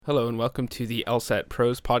Hello and welcome to the LSAT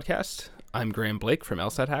Pros podcast. I'm Graham Blake from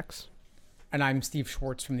LSAT Hacks. And I'm Steve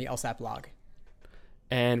Schwartz from the LSAT blog.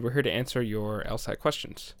 And we're here to answer your LSAT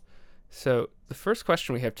questions. So the first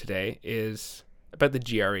question we have today is about the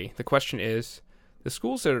GRE. The question is, the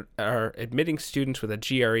schools that are admitting students with a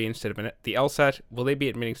GRE instead of the LSAT, will they be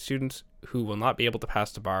admitting students who will not be able to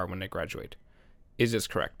pass the bar when they graduate? Is this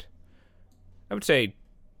correct? I would say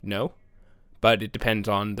no, but it depends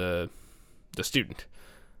on the student.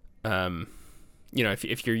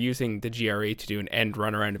 If you're using the GRE to do an end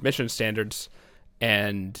run around admission standards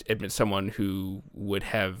and admit someone who would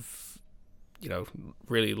have,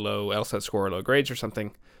 really low LSAT score or low grades or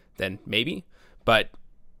something, then maybe. But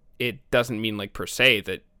it doesn't mean per se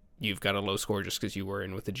that you've got a low score just because you were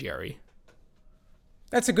in with the GRE.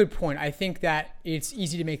 That's a good point. I think that it's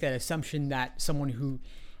easy to make that assumption that someone who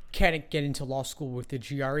can't get into law school with the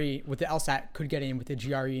GRE, with the LSAT, could get in with the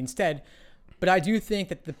GRE instead. But I do think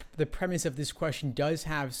that the premise of this question does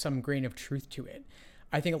have some grain of truth to it.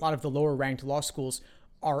 I think a lot of the lower ranked law schools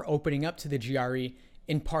are opening up to the GRE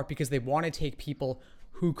in part because they want to take people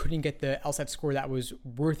who couldn't get the LSAT score that was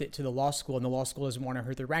worth it to the law school, and the law school doesn't want to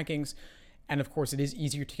hurt their rankings. And of course, it is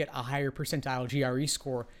easier to get a higher percentile GRE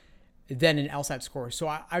score than an LSAT score. So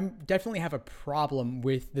I definitely have a problem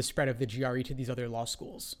with the spread of the GRE to these other law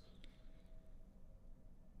schools.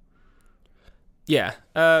 Yeah.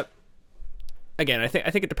 Again, I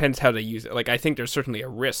think it depends how they use it. I think there's certainly a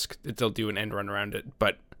risk that they'll do an end run around it,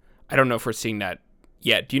 but I don't know if we're seeing that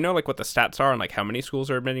yet. Do you know what the stats are and how many schools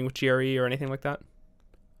are admitting with GRE or anything like that?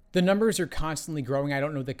 The numbers are constantly growing. I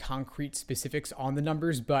don't know the concrete specifics on the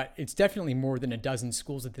numbers, but it's definitely more than a dozen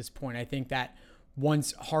schools at this point. I think that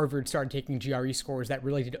once Harvard started taking GRE scores, that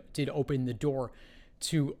really did open the door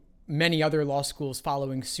to many other law schools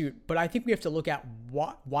following suit. But I think we have to look at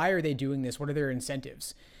why are they doing this? What are their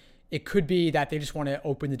incentives? It could be that they just want to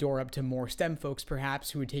open the door up to more STEM folks,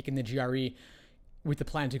 perhaps, who had taken the GRE with the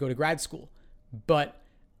plan to go to grad school. But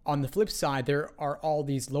on the flip side, there are all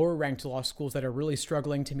these lower ranked law schools that are really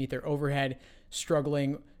struggling to meet their overhead,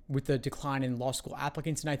 struggling with the decline in law school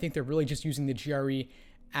applicants. And I think they're really just using the GRE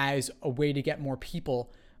as a way to get more people.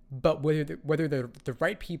 But whether they're the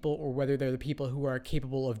right people or whether they're the people who are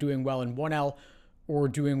capable of doing well in 1L or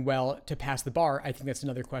doing well to pass the bar, I think that's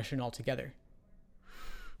another question altogether.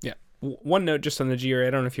 Yeah. One note just on the GRE, I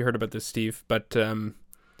don't know if you heard about this, Steve, but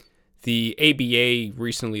the ABA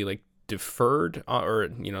recently deferred, or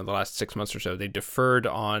the last 6 months or so, they deferred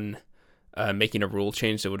on making a rule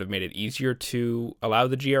change that would have made it easier to allow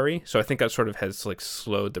the GRE. So I think that sort of has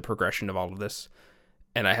slowed the progression of all of this,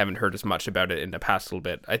 and I haven't heard as much about it in the past little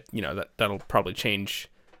bit. That'll probably change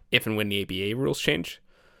if and when the ABA rules change.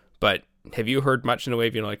 But have you heard much in the way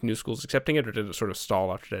of new schools accepting it, or did it sort of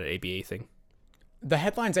stall after that ABA thing? The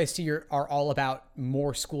headlines I see are all about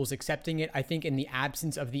more schools accepting it. I think in the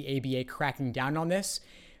absence of the ABA cracking down on this,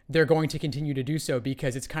 they're going to continue to do so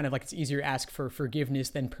because it's kind of it's easier to ask for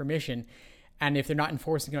forgiveness than permission. And if they're not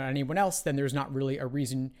enforcing it on anyone else, then there's not really a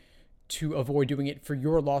reason to avoid doing it for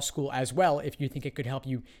your law school as well if you think it could help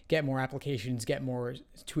you get more applications, get more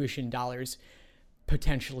tuition dollars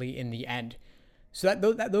potentially in the end. So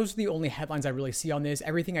those are the only headlines I really see on this.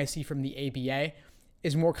 Everything I see from the ABA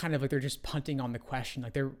is more kind of they're just punting on the question.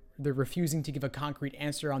 They're refusing to give a concrete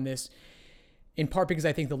answer on this, in part because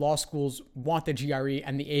I think the law schools want the GRE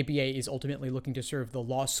and the ABA is ultimately looking to serve the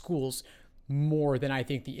law schools more than I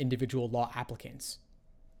think the individual law applicants.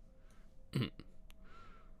 Mm-hmm.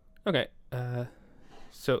 Okay.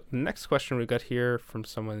 So the next question we got here from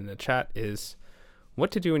someone in the chat is what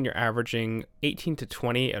to do when you're averaging 18 to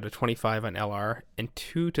 20 out of 25 on LR and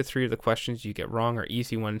 2 to 3 of the questions you get wrong are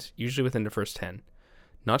easy ones, usually within the first 10.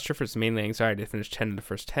 Not sure if it's mainly anxiety to finish 10 in the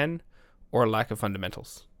first 10 or lack of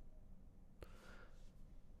fundamentals.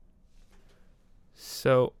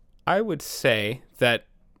 So I would say that,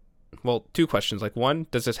 two questions. One,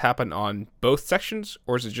 does this happen on both sections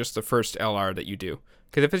or is it just the first LR that you do?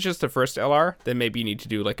 Because if it's just the first LR, then maybe you need to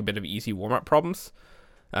do a bit of easy warm-up problems.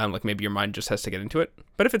 Maybe your mind just has to get into it.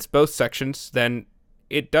 But if it's both sections, then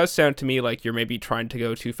it does sound to me like you're maybe trying to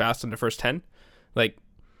go too fast in the first 10.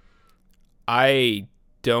 I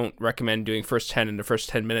don't recommend doing first 10 in the first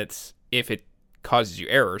 10 minutes if it causes you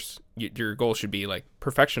errors. Your goal should be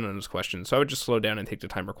perfection on those questions. So I would just slow down and take the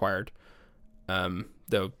time required.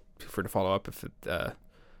 Though, feel free to follow up if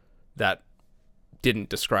that didn't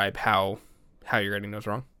describe how you're getting those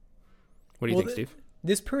wrong. What do you think, Steve?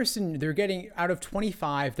 This person, they're getting out of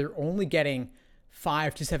 25, they're only getting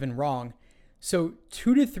 5 to 7 wrong. So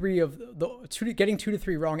getting 2 to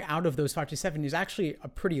 3 wrong out of those 5 to 7 is actually a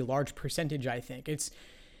pretty large percentage, I think. It's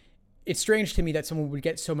strange to me that someone would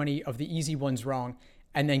get so many of the easy ones wrong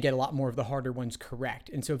and then get a lot more of the harder ones correct.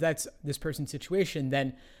 And so if that's this person's situation,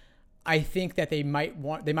 then I think that they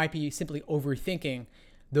might be simply overthinking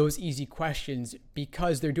those easy questions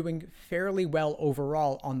because they're doing fairly well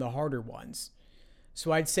overall on the harder ones.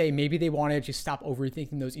 So I'd say maybe they want to just stop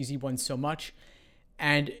overthinking those easy ones so much.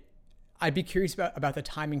 And I'd be curious about the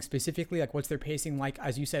timing specifically, like what's their pacing like?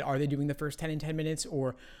 As you said, are they doing the first 10 in 10 minutes,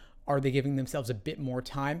 or are they giving themselves a bit more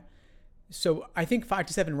time? So I think 5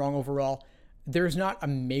 to 7 wrong overall. There's not a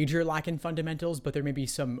major lack in fundamentals, but there may be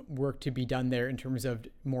some work to be done there in terms of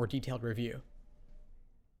more detailed review.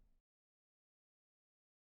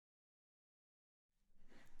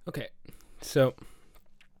 Okay, so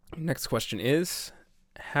next question is,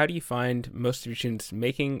 how do you find most of your students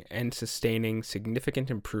making and sustaining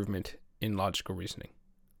significant improvement in logical reasoning?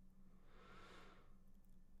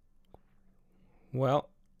 Well,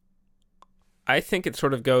 I think it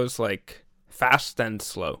sort of goes like fast then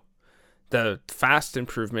slow. The fast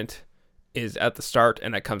improvement is at the start,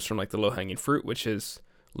 and that comes from like the low-hanging fruit, which is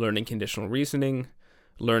learning conditional reasoning,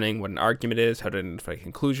 learning what an argument is, how to identify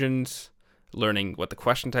conclusions, learning what the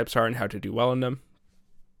question types are and how to do well in them,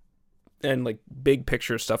 and like big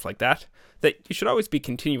picture stuff like that you should always be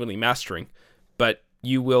continually mastering, but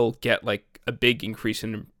you will get like a big increase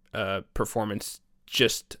in performance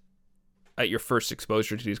just at your first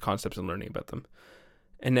exposure to these concepts and learning about them.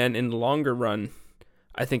 And then in the longer run,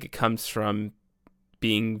 I think it comes from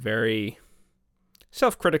being very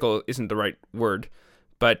self-critical isn't the right word,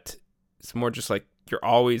 but it's more just like you're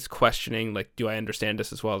always questioning, like, do I understand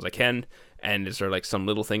this as well as I can? And is there like some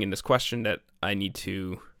little thing in this question that I need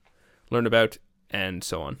to learn about, and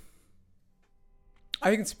so on? I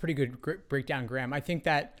think it's a pretty good breakdown, Graham. I think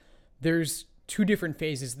that there's two different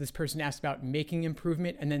phases. This person asked about making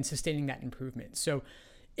improvement and then sustaining that improvement. So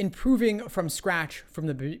improving from scratch from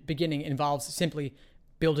the beginning involves simply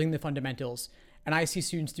building the fundamentals. And I see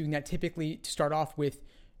students doing that typically to start off with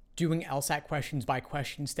doing LSAT questions by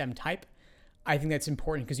question stem type. I think that's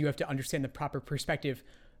important because you have to understand the proper perspective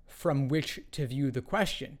from which to view the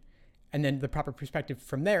question, and then the proper perspective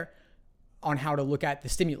from there on how to look at the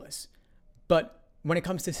stimulus. But when it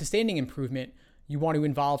comes to sustaining improvement, you want to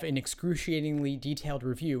involve an excruciatingly detailed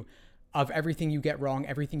review of everything you get wrong,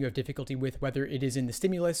 everything you have difficulty with, whether it is in the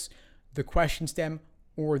stimulus, the question stem,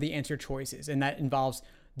 or the answer choices. And that involves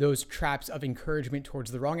those traps of encouragement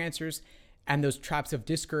towards the wrong answers and those traps of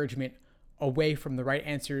discouragement away from the right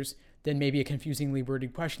answers, then maybe a confusingly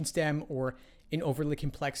worded question stem or an overly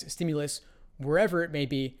complex stimulus. Wherever it may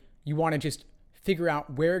be, you want to just figure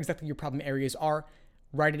out where exactly your problem areas are,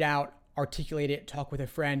 write it out, articulate it, talk with a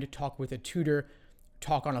friend, talk with a tutor,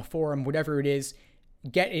 talk on a forum, whatever it is,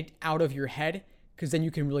 get it out of your head, because then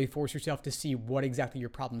you can really force yourself to see what exactly your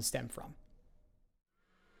problems stem from.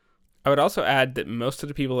 I would also add that most of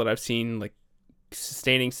the people that I've seen like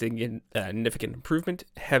sustaining significant improvement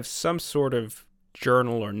have some sort of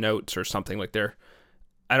journal or notes or something like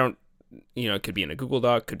it could be in a Google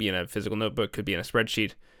Doc, could be in a physical notebook, could be in a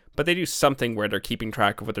spreadsheet, but they do something where they're keeping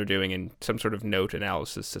track of what they're doing in some sort of note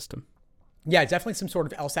analysis system. Yeah, definitely some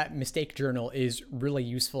sort of LSAT mistake journal is really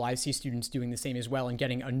useful. I see students doing the same as well and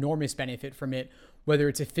getting enormous benefit from it, whether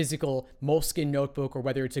it's a physical Moleskine notebook or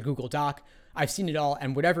whether it's a Google Doc. I've seen it all,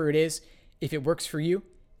 and whatever it is, if it works for you,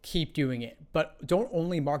 keep doing it. But don't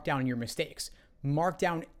only mark down your mistakes. Mark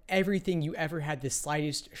down everything you ever had the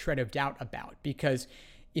slightest shred of doubt about, because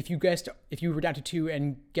if you were down to 2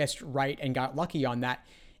 and guessed right and got lucky on that,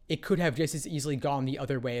 it could have just as easily gone the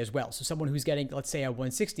other way as well. So someone who's getting, let's say, a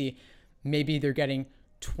 160, maybe they're getting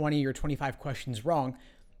 20 or 25 questions wrong,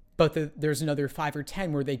 but there's another 5 or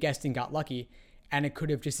 10 where they guessed and got lucky, and it could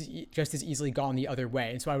have just as easily gone the other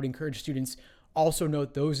way. And so I would encourage students also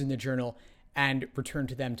note those in the journal and return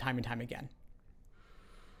to them time and time again.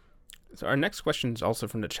 So our next question is also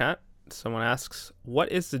from the chat. Someone asks,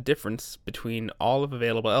 what is the difference between all of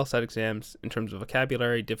available LSAT exams in terms of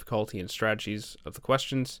vocabulary, difficulty, and strategies of the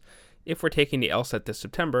questions? If we're taking the LSAT this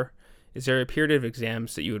September, is there a period of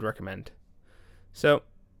exams that you would recommend? So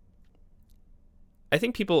I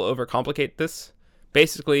think people overcomplicate this.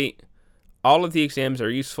 Basically, all of the exams are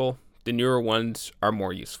useful. The newer ones are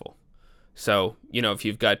more useful. So, if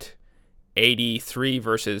you've got 83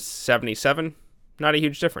 versus 77, not a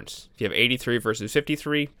huge difference. If you have 83 versus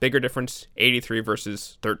 53, bigger difference. 83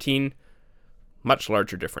 versus 13, much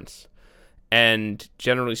larger difference. And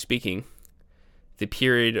generally speaking, the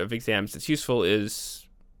period of exams that's useful is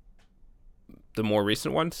the more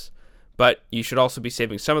recent ones, but you should also be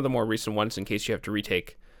saving some of the more recent ones in case you have to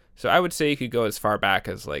retake. So I would say you could go as far back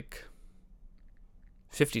as like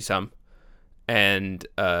 50 some and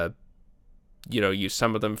use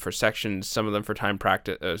some of them for sections, some of them for time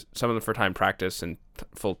practice, and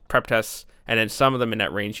full prep tests, and then some of them in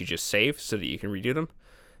that range you just save so that you can redo them.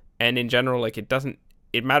 And in general, like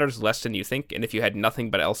it matters less than you think. And if you had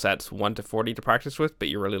nothing but LSATs 1 to 40 to practice with, but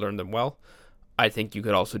you really learned them well, I think you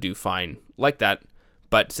could also do fine like that.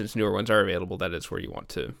 But since newer ones are available, that is where you want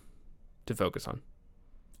to focus on.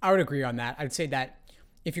 I would agree on that. I'd say that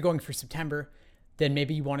if you're going for September, then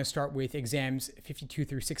maybe you want to start with exams 52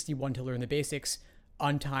 through 61 to learn the basics,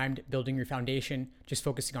 untimed, building your foundation, just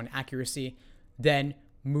focusing on accuracy. Then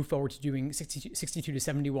move forward to doing 62 to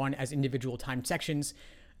 71 as individual timed sections,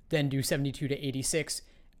 then do 72 to 86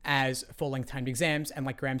 as full-length timed exams. And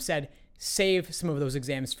like Graham said, save some of those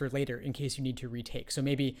exams for later in case you need to retake. So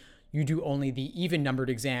maybe you do only the even numbered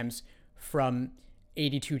exams from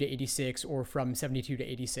 82 to 86 or from 72 to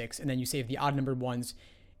 86, and then you save the odd numbered ones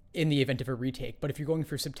in the event of a retake. But if you're going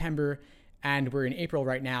for September and we're in April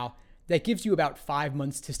right now, that gives you about 5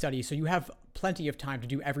 months to study. So you have plenty of time to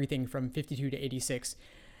do everything from 52 to 86.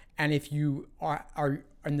 And if you are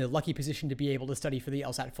in the lucky position to be able to study for the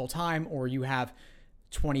LSAT full time, or you have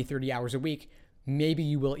 20, 30 hours a week, maybe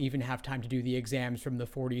you will even have time to do the exams from the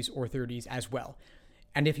 40s or 30s as well.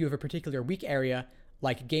 And if you have a particular weak area,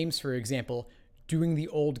 like games, for example, doing the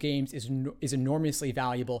old games is enormously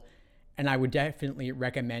valuable, and I would definitely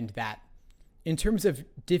recommend that. In terms of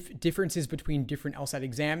differences between different LSAT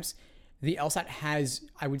exams, the LSAT has,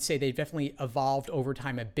 I would say they've definitely evolved over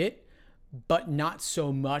time a bit, but not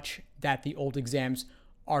so much that the old exams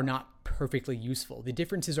are not perfectly useful. The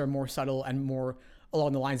differences are more subtle and more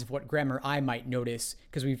along the lines of what Graham or I might notice,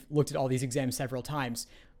 because we've looked at all these exams several times.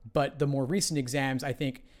 But the more recent exams, I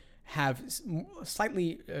think, have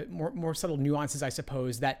slightly more subtle nuances, I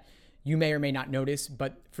suppose, that you may or may not notice.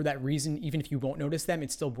 But for that reason, even if you won't notice them,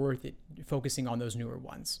 it's still worth it focusing on those newer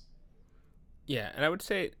ones. Yeah, and I would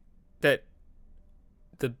say that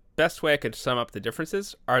the best way I could sum up the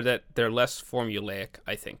differences are that they're less formulaic,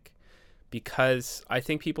 I think, because I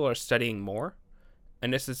think people are studying more,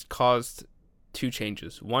 and this has caused two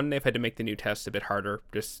changes. One, they've had to make the new tests a bit harder.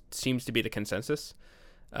 This seems to be the consensus.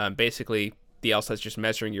 Basically, the LSAT is just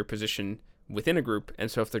measuring your position within a group, and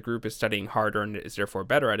so if the group is studying harder and is therefore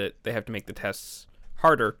better at it, they have to make the tests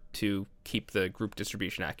harder to keep the group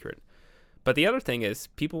distribution accurate. But the other thing is,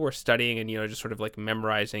 people were studying and, just sort of like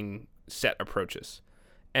memorizing set approaches.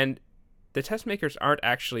 And the test makers aren't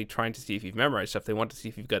actually trying to see if you've memorized stuff. They want to see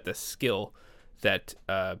if you've got the skill that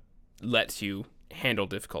lets you handle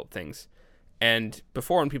difficult things. And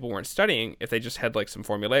before, when people weren't studying, if they just had like some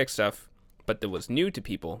formulaic stuff, but that was new to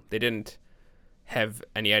people, they didn't have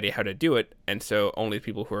any idea how to do it. And so only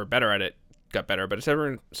people who were better at it got better. But as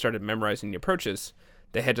everyone started memorizing the approaches,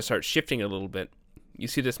 they had to start shifting a little bit. You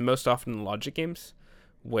see this most often in logic games,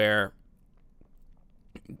 where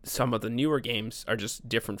some of the newer games are just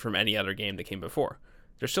different from any other game that came before.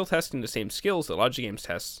 They're still testing the same skills that logic games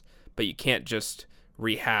tests, but you can't just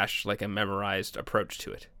rehash like a memorized approach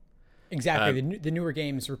to it. Exactly. The newer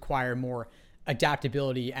games require more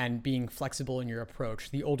adaptability and being flexible in your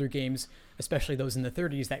approach. The older games, especially those in the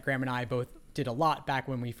 30s that Graham and I both did a lot back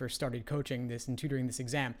when we first started coaching this and tutoring this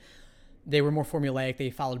exam, they were more formulaic.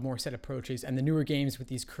 They followed more set approaches. And the newer games with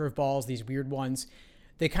these curveballs, these weird ones,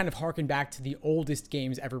 they kind of harken back to the oldest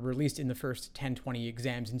games ever released in the first 10, 20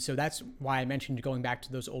 exams. And so that's why I mentioned going back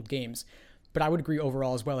to those old games. But I would agree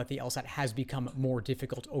overall as well that the LSAT has become more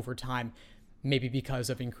difficult over time, maybe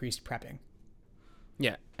because of increased prepping.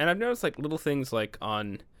 Yeah, and I've noticed like little things like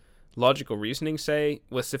on logical reasoning, say,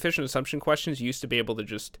 with sufficient assumption questions, you used to be able to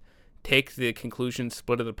just take the conclusion,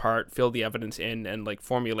 split it apart, fill the evidence in, and like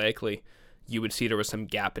formulaically, you would see there was some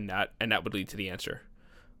gap in that, and that would lead to the answer.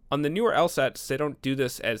 On the newer LSATs, they don't do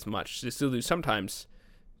this as much. They still do sometimes,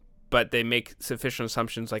 but they make sufficient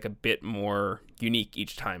assumptions like a bit more unique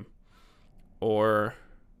each time. Or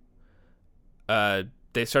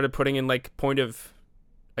they started putting in like point of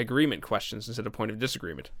agreement questions instead of point of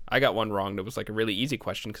disagreement. I got one wrong that was like a really easy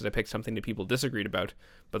question because I picked something that people disagreed about,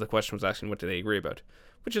 but the question was asking what do they agree about,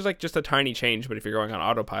 which is like just a tiny change, but if you're going on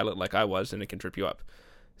autopilot like I was, then it can trip you up.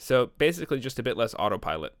 So basically just a bit less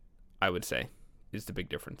autopilot, I would say, is the big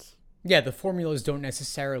difference. Yeah, the formulas don't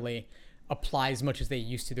necessarily apply as much as they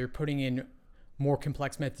used to. They're putting in more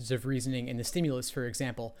complex methods of reasoning in the stimulus, for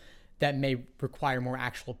example, that may require more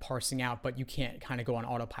actual parsing out, but you can't kind of go on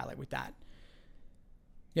autopilot with that.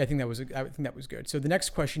 Yeah, I think that was good. So the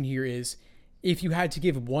next question here is, if you had to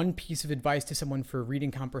give one piece of advice to someone for reading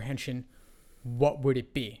comprehension, what would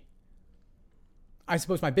it be? I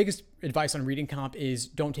suppose my biggest advice on reading comp is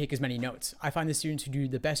don't take as many notes. I find the students who do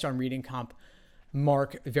the best on reading comp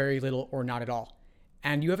mark very little or not at all.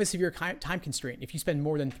 and you have a severe time constraint. If you spend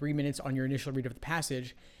more than 3 minutes on your initial read of the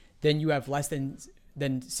passage, then you have less than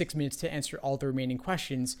 6 minutes to answer all the remaining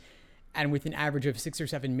questions. And with an average of 6 or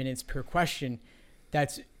 7 minutes per question,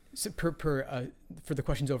 that's for the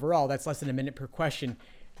questions overall, that's less than a minute per question,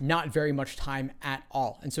 not very much time at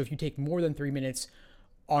all. And so if you take more than 3 minutes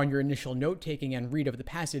on your initial note taking and read of the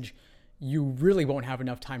passage, you really won't have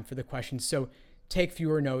enough time for the questions. So take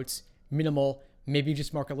fewer notes, minimal, maybe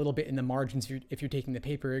just mark a little bit in the margins if you're taking the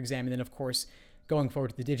paper exam. And then, of course, going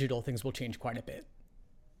forward to the digital, things will change quite a bit.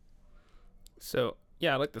 So,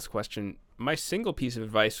 yeah, I like this question. My single piece of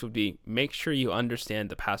advice would be make sure you understand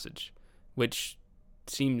the passage, which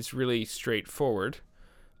seems really straightforward.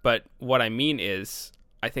 But what I mean is,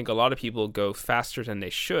 I think a lot of people go faster than they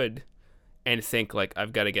should and think, like,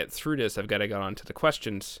 I've got to get through this, I've got to get on to the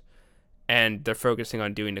questions. And they're focusing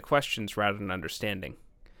on doing the questions rather than understanding.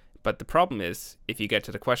 But the problem is, if you get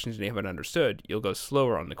to the questions and you haven't understood, you'll go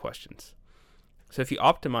slower on the questions. So if you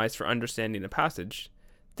optimize for understanding the passage,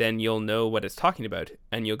 then you'll know what it's talking about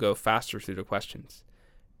and you'll go faster through the questions.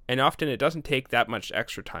 And often it doesn't take that much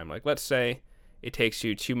extra time. Like, let's say it takes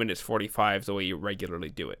you 2 minutes 45 the way you regularly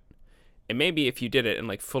do it. And maybe if you did it and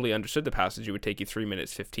like fully understood the passage, it would take you 3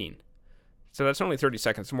 minutes 15. So that's only 30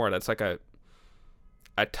 seconds more. That's like a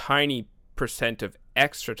tiny percent of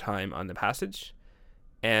extra time on the passage.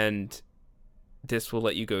 And this will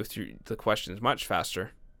let you go through the questions much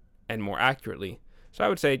faster and more accurately. So I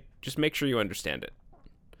would say just make sure you understand it.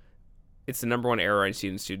 It's the number one error I see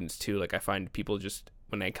in students too. Like, I find people just,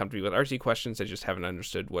 when they come to me with RC questions, they just haven't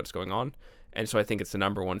understood what's going on. And so I think it's the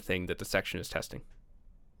number one thing that the section is testing.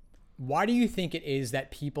 Why do you think it is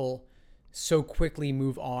that people so quickly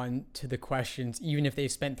move on to the questions, even if they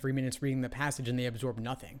spent 3 minutes reading the passage and they absorb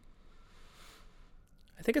nothing?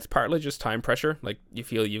 I think it's partly just time pressure. Like, you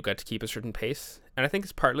feel you've got to keep a certain pace. And I think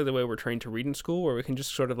it's partly the way we're trained to read in school, where we can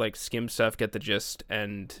just sort of like skim stuff, get the gist,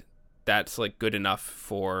 and that's like good enough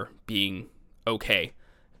for being okay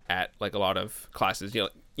at like a lot of classes. You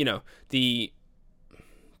know, the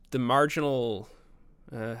marginal,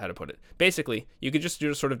 how to put it? Basically, you could just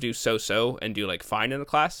sort of do so and do like fine in the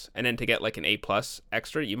class, and then to get like an A+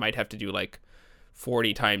 extra, you might have to do like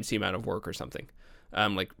 40 times the amount of work or something.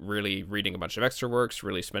 Like really reading a bunch of extra works,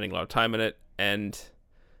 really spending a lot of time in it, and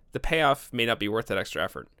the payoff may not be worth that extra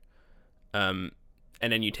effort. And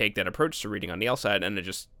then you take that approach to reading on the LSAT, and it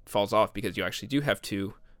just falls off because you actually do have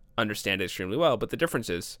to understand it extremely well. But the difference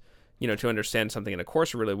is, you know, to understand something in a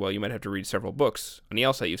course really well, you might have to read several books. On the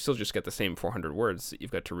LSAT, you still just get the same 400 words that you've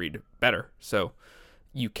got to read better. So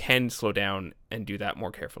you can slow down and do that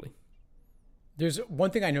more carefully. There's one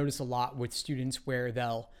thing I notice a lot with students where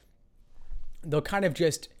they'll kind of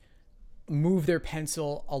just move their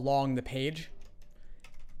pencil along the page,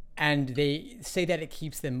 and they say that it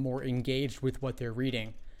keeps them more engaged with what they're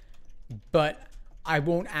reading. But I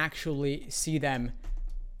won't actually see them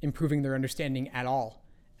improving their understanding at all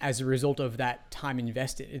as a result of that time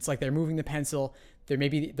invested. It's like they're moving the pencil. They're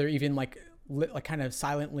even like kind of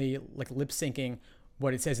silently like lip syncing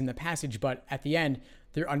what it says in the passage, but at the end,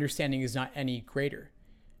 their understanding is not any greater.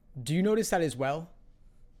 Do you notice that as well?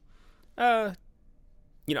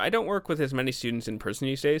 You know, I don't work with as many students in person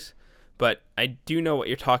these days, but I do know what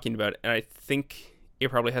you're talking about, and I think it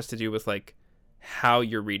probably has to do with like how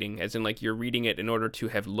you're reading, as in like you're reading it in order to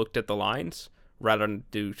have looked at the lines rather than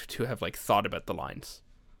to have like thought about the lines.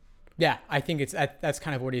 Yeah, I think that's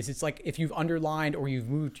kind of what it is. It's like if you've underlined or you've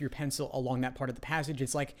moved your pencil along that part of the passage,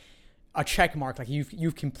 it's like a check mark, like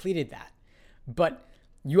you've completed that. But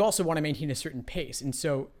you also want to maintain a certain pace, and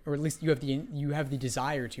so, or at least you have the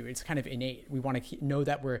desire to. It's kind of innate. We want to know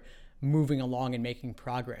that we're moving along and making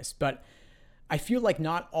progress. But I feel like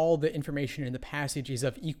not all the information in the passage is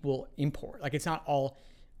of equal import. Like, it's not all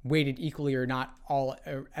weighted equally, or not all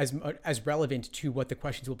as relevant to what the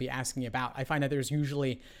questions will be asking about. I find that there's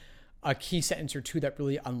usually a key sentence or two that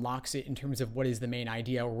really unlocks it in terms of what is the main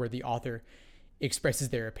idea, or where the author expresses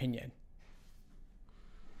their opinion.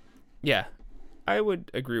 Yeah, I would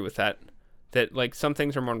agree with that like some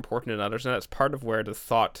things are more important than others, and that's part of where the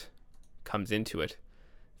thought comes into it,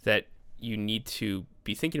 that you need to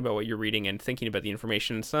be thinking about what you're reading and thinking about the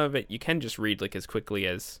information. And some of it you can just read like as quickly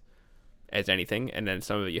as anything, and then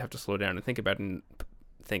some of it you have to slow down and think about and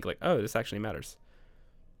think like, oh, this actually matters.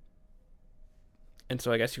 And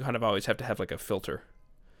so I guess you kind of always have to have like a filter.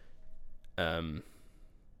 And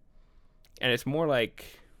it's more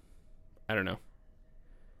like, I don't know,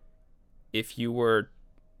 if you were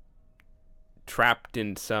trapped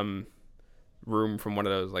in some room from one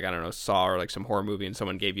of those, like, I don't know, Saw or like some horror movie, and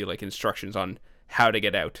someone gave you like instructions on how to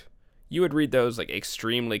get out, you would read those like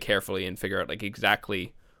extremely carefully and figure out like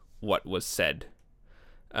exactly what was said.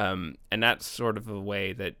 And that's sort of a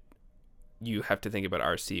way that you have to think about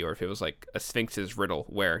RC, or if it was like a Sphinx's riddle,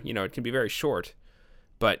 where, you know, it can be very short,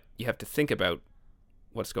 but you have to think about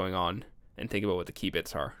what's going on and think about what the key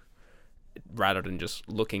bits are, rather than just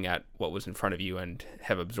looking at what was in front of you and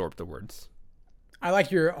have absorbed the words. I like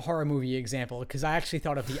your horror movie example, because I actually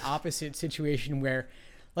thought of the opposite situation where,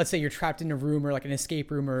 let's say you're trapped in a room or like an escape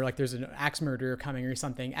room, or like there's an axe murderer coming or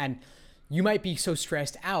something, and you might be so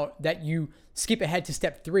stressed out that you skip ahead to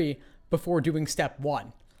step 3 before doing step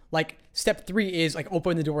 1. Like, step 3 is like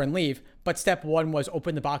open the door and leave, but step 1 was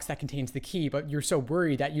open the box that contains the key, but you're so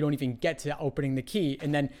worried that you don't even get to opening the key,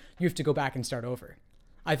 and then you have to go back and start over.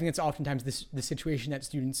 I think it's oftentimes the situation that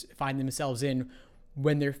students find themselves in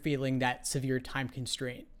when they're feeling that severe time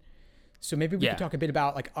constraint. So maybe we could talk a bit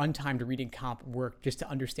about like untimed reading comp work, just to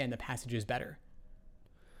understand the passages better.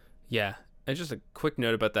 Yeah. And just a quick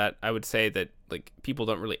note about that, I would say that like people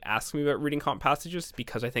don't really ask me about reading comp passages,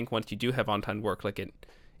 because I think once you do have on-timed work, like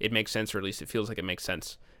it makes sense, or at least it feels like it makes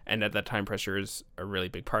sense. And that time pressure is a really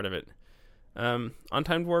big part of it.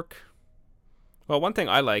 On-timed work, well, one thing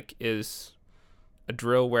I like is a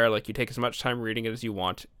drill where like you take as much time reading it as you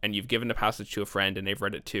want, and you've given the passage to a friend and they've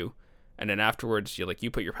read it too. And then afterwards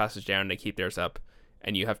you put your passage down and they keep theirs up,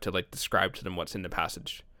 and you have to like describe to them what's in the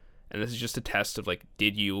passage. And this is just a test of like,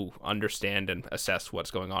 did you understand and assess what's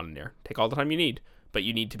going on in there? Take all the time you need, but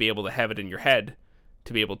you need to be able to have it in your head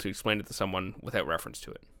to be able to explain it to someone without reference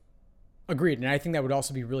to it. Agreed. And I think that would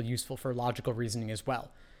also be really useful for logical reasoning as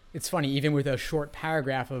well. It's funny, even with a short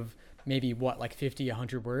paragraph of maybe like 50,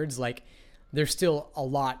 100 words, like there's still a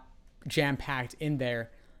lot jam-packed in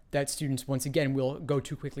there that students, once again, will go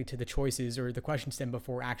too quickly to the choices or the question stem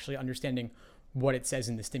before actually understanding what it says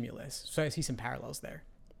in the stimulus. So I see some parallels there.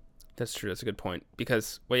 That's true. That's a good point.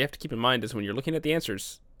 Because what you have to keep in mind is when you're looking at the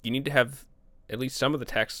answers, you need to have at least some of the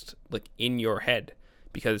text like in your head,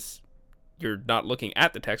 because you're not looking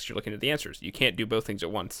at the text, you're looking at the answers. You can't do both things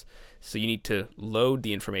at once. So you need to load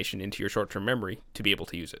the information into your short-term memory to be able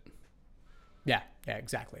to use it. Yeah,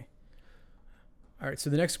 exactly. All right, so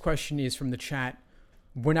the next question is from the chat.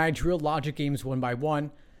 When I drill logic games one by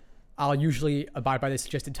one, I'll usually abide by the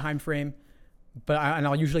suggested time frame, and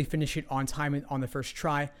I'll usually finish it on time on the first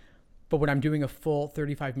try. But when I'm doing a full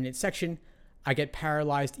 35-minute section, I get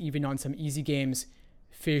paralyzed even on some easy games,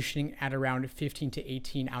 finishing at around 15 to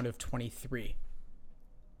 18 out of 23.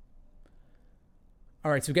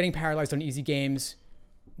 All right, so getting paralyzed on easy games,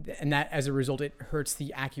 and that as a result, it hurts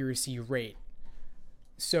the accuracy rate.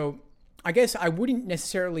 So I guess I wouldn't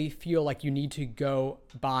necessarily feel like you need to go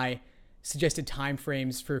by suggested time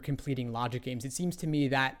frames for completing logic games. It seems to me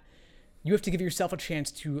that you have to give yourself a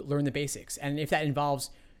chance to learn the basics. And if that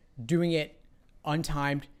involves doing it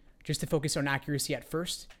untimed just to focus on accuracy at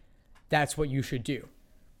first, that's what you should do.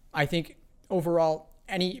 I think overall,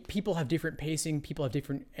 people have different pacing, people have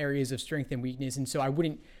different areas of strength and weakness, and so I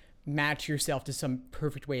wouldn't match yourself to some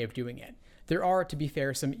perfect way of doing it. There are, to be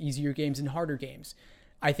fair, some easier games and harder games.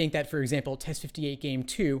 I think that, for example, Test 58 Game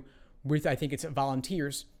 2, with I think it's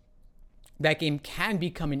Volunteers, that game can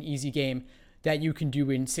become an easy game that you can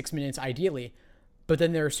do in 6 minutes ideally. But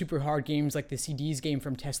then there are super hard games like the CDs game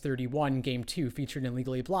from Test 31, Game 2, featured in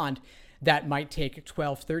Legally Blonde, that might take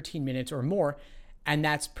 12, 13 minutes or more, and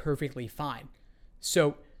that's perfectly fine.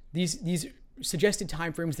 So these suggested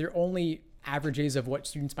timeframes, they're only averages of what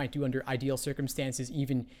students might do under ideal circumstances,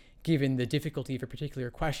 even given the difficulty of a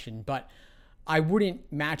particular question. But I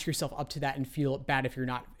wouldn't match yourself up to that and feel bad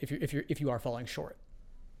if you are falling short.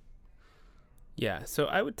 Yeah, so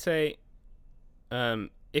I would say,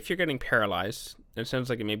 if you're getting paralyzed, it sounds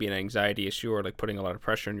like it may be an anxiety issue or like putting a lot of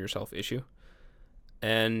pressure on yourself issue.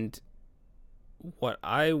 And what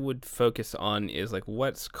I would focus on is like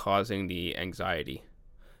what's causing the anxiety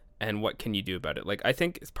and what can you do about it. Like, I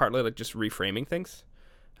think it's partly like just reframing things.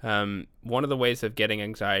 One of the ways of getting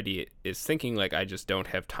anxiety is thinking like, I just don't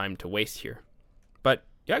have time to waste here. But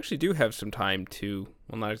you actually do have some time to,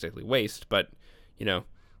 well, not exactly waste, but, to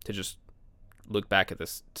just look back at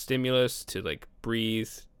the stimulus, to like breathe,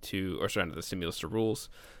 the stimulus to rules,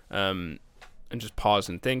 and just pause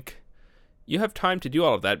and think. You have time to do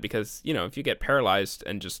all of that because, if you get paralyzed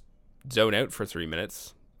and just zone out for 3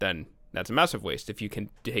 minutes, then that's a massive waste. If you can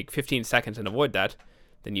take 15 seconds and avoid that,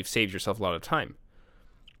 then you've saved yourself a lot of time.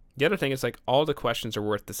 The other thing is like all the questions are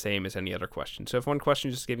worth the same as any other question. So if one question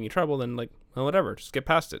is just giving you trouble, then like, well, whatever, just get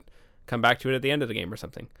past it. Come back to it at the end of the game or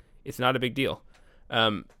something. It's not a big deal.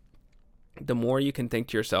 The more you can think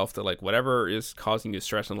to yourself that like whatever is causing you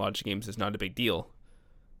stress in logic games is not a big deal,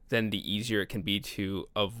 then the easier it can be to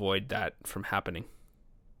avoid that from happening.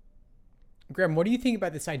 Graham, what do you think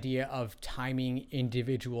about this idea of timing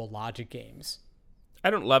individual logic games? I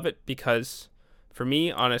don't love it because for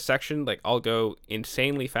me on a section, like I'll go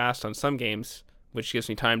insanely fast on some games, which gives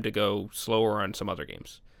me time to go slower on some other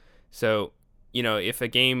games. So, if a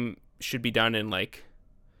game should be done in like,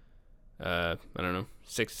 I don't know,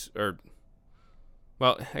 6 or,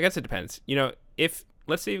 well, I guess it depends. If,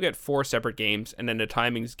 let's say you've got 4 separate games and then the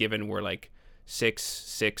timing's given were like 6,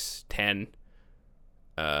 6, 10,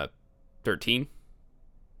 13,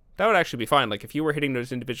 that would actually be fine. Like if you were hitting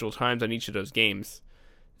those individual times on each of those games,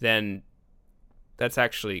 then that's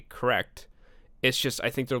actually correct. It's just, I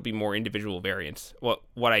think there'll be more individual variance.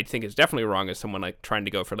 What I think is definitely wrong is someone like trying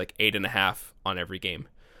to go for like 8.5 on every game.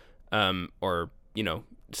 Or,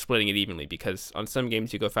 splitting it evenly, because on some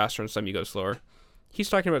games you go faster, on some you go slower. He's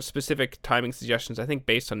talking about specific timing suggestions, I think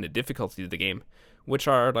based on the difficulty of the game, which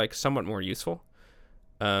are like somewhat more useful.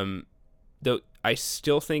 Though I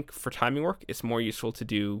still think for timing work, it's more useful to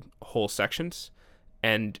do whole sections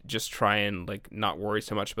and just try and like not worry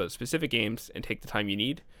so much about specific games and take the time you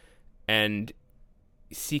need and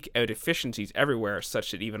seek out efficiencies everywhere,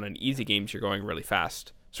 such that even on easy games you're going really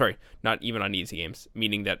fast. Sorry, not even on easy games,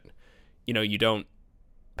 meaning that you don't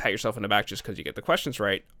pat yourself on the back just because you get the questions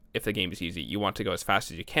right. If the game is easy, you want to go as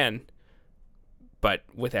fast as you can, but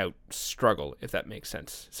without struggle, if that makes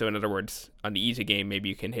sense. So in other words, on the easy game, maybe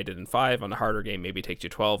you can hit it in 5. On the harder game, maybe it takes you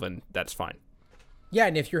 12, and that's fine. Yeah,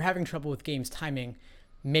 and if you're having trouble with games timing,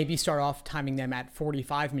 maybe start off timing them at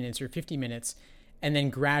 45 minutes or 50 minutes, and then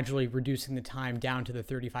gradually reducing the time down to the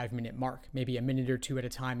 35-minute mark, maybe a minute or two at a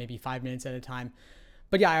time, maybe 5 minutes at a time.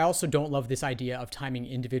 But yeah, I also don't love this idea of timing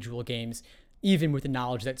individual games, even with the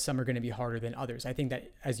knowledge that some are going to be harder than others. I think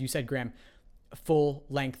that, as you said, Graham, full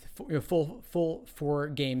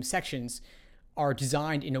 4-game sections are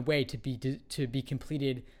designed in a way to be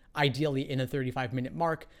completed ideally in a 35-minute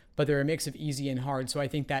mark, but they're a mix of easy and hard. So I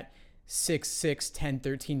think that 6, 6, 10,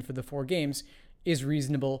 13 for the 4 games is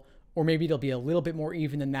reasonable, or maybe it'll be a little bit more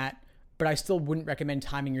even than that, but I still wouldn't recommend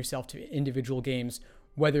timing yourself to individual games,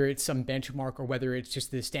 whether it's some benchmark or whether it's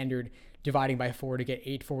just the standard dividing by 4 to get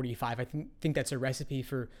 8:45. I think that's a recipe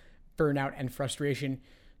for burnout and frustration.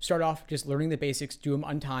 Start off just learning the basics, do them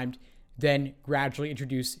untimed, then gradually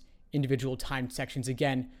introduce individual timed sections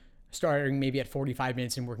again, starting maybe at 45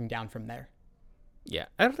 minutes and working down from there. Yeah,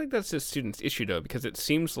 I don't think that's the student's issue, though, because it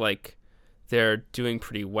seems like they're doing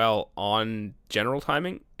pretty well on general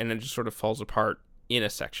timing, and it just sort of falls apart in a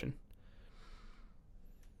section.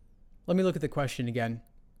 Let me look at the question again.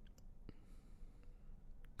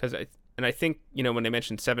 Because I think, when they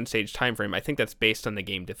mentioned 7-stage time frame, I think that's based on the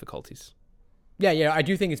game difficulties. Yeah, I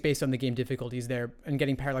do think it's based on the game difficulties there and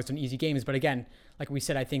getting paralyzed on easy games. But again, like we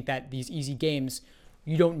said, I think that these easy games,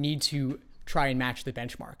 you don't need to try and match the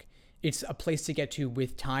benchmark. It's a place to get to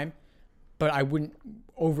with time, but I wouldn't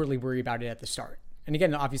overly worry about it at the start. And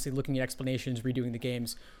again, obviously looking at explanations, redoing the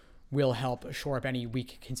games will help shore up any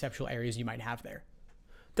weak conceptual areas you might have there.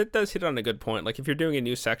 That does hit on a good point. Like if you're doing a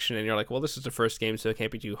new section and you're like, well, this is the first game, so it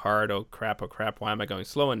can't be too hard. Oh crap, why am I going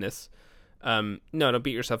slow in this? No, don't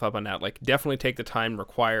beat yourself up on that. Like definitely take the time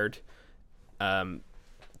required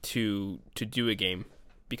to do a game,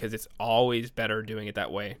 because it's always better doing it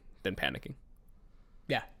that way than panicking.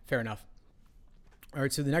 Yeah, fair enough. All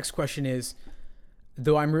right, so the next question is,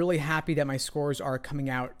 though I'm really happy that my scores are coming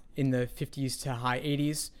out in the 50s to high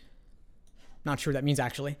 80s, not sure what that means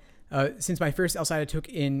actually, since my first LSAT I took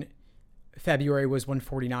in February was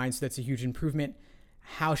 149, so that's a huge improvement.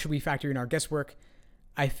 How should we factor in our guesswork?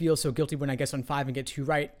 I feel so guilty when I guess on 5 and get 2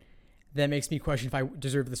 right. That makes me question if I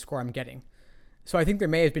deserve the score I'm getting. So I think there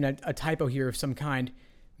may have been a typo here of some kind.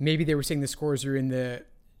 Maybe they were saying the scores are in the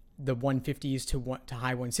 150s to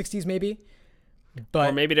high 160s maybe. But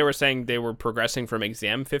or maybe they were saying they were progressing from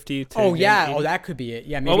exam 50 to Oh yeah, 80. that could be it.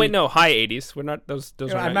 Yeah, maybe. Oh wait, no, high 80s. We're not those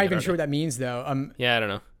are I'm not even sure what that means though. Yeah, I don't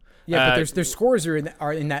know. Yeah, but their scores are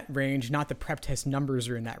in that range, not the prep test numbers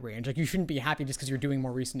are in that range. Like you shouldn't be happy just because you're doing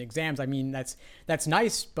more recent exams. I mean, that's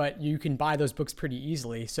nice, but you can buy those books pretty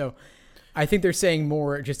easily. So I think they're saying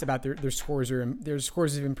more just about their scores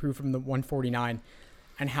have improved from the 149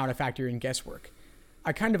 and how to factor in guesswork.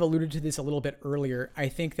 I kind of alluded to this a little bit earlier. I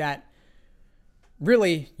think that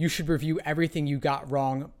really you should review everything you got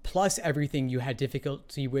wrong plus everything you had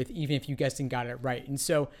difficulty with, even if you guessed and got it right. And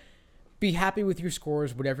so be happy with your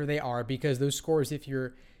scores, whatever they are, because those scores, if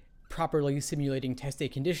you're properly simulating test day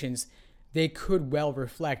conditions, they could well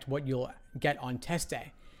reflect what you'll get on test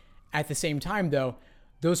day. At the same time, though,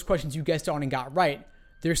 those questions you guessed on and got right,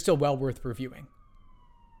 they're still well worth reviewing.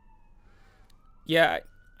 Yeah,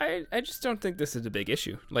 I just don't think this is a big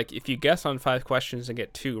issue. Like, if you guess on 5 questions and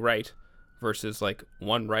get 2 right versus, like,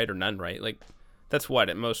 1 right or none right, like, that's what,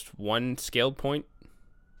 at most 1 scaled point?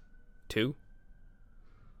 2?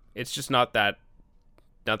 It's just not that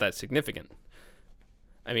significant.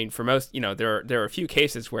 I mean, for most, there are a few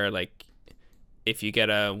cases where like if you get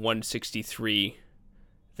a 163,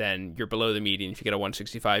 then you're below the median. If you get a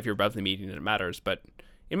 165, you're above the median, and it matters. But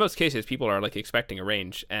in most cases, people are like expecting a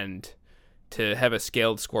range, and to have a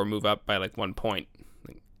scaled score move up by like 1 point,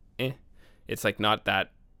 like, it's like not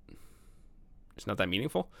that. It's not that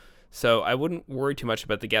meaningful. So I wouldn't worry too much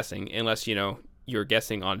about the guessing unless you're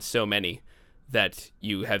guessing on so many that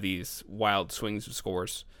you have these wild swings of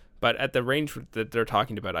scores. But at the range that they're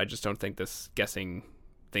talking about, I just don't think this guessing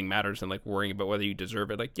thing matters and like worrying about whether you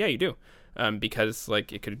deserve it. Like, yeah, you do, because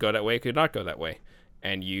like it could go that way, it could not go that way,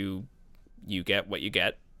 and you get what you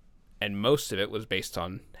get, and most of it was based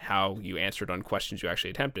on how you answered on questions you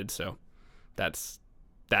actually attempted. So that's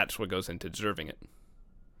what goes into deserving it.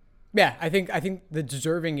 Yeah, I think the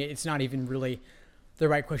deserving it's not even really the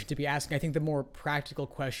right question to be asking. I think the more practical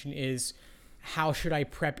question is, how should I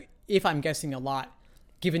prep if I'm guessing a lot,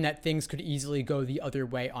 given that things could easily go the other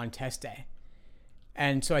way on test day?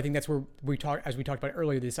 And so I think that's where as we talked about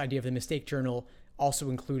earlier, this idea of the mistake journal, also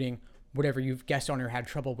including whatever you've guessed on or had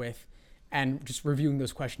trouble with, and just reviewing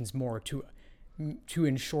those questions more to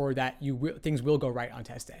ensure that things will go right on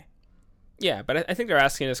test day. Yeah, but I think they're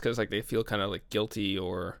asking us because like they feel kind of like guilty,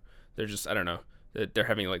 or they're just, I don't know, that they're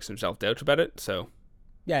having like some self-doubt about it. So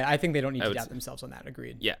yeah, I think they don't need to doubt themselves on that.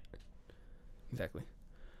 Agreed. Yeah, exactly.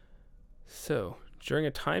 So during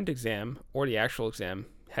a timed exam or the actual exam,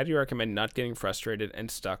 how do you recommend not getting frustrated and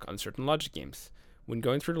stuck on certain logic games? When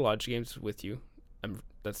going through the logic games with you,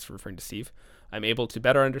 that's referring to Steve, I'm able to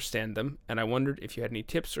better understand them, and I wondered if you had any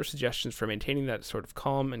tips or suggestions for maintaining that sort of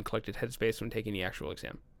calm and collected headspace when taking the actual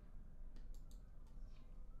exam.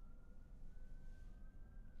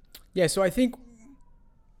 Yeah, so I think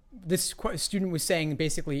this student was saying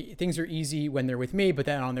basically things are easy when they're with me, but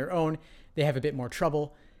then on their own, they have a bit more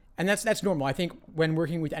trouble. And that's normal. I think when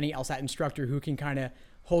working with any LSAT instructor who can kind of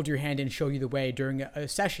hold your hand and show you the way during a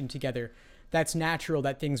session together, that's natural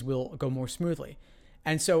that things will go more smoothly.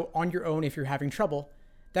 And so on your own, if you're having trouble,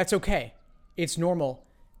 that's okay. It's normal.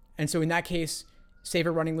 And so in that case, save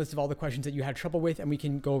a running list of all the questions that you had trouble with, and we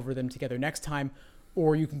can go over them together next time.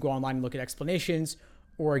 Or you can go online and look at explanations,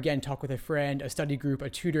 or again, talk with a friend, a study group, a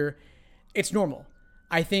tutor. It's normal.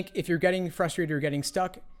 I think if you're getting frustrated or getting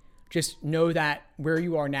stuck, just know that where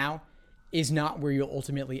you are now is not where you'll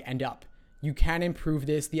ultimately end up. You can improve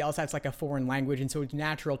this. The LSAT's like a foreign language, and so it's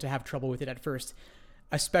natural to have trouble with it at first,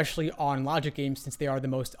 especially on logic games since they are the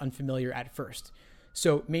most unfamiliar at first.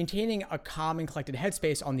 So maintaining a calm and collected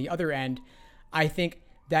headspace on the other end, I think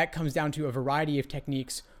that comes down to a variety of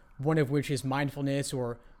techniques, one of which is mindfulness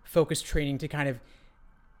or focus training to kind of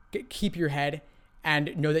keep your head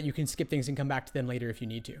and know that you can skip things and come back to them later if you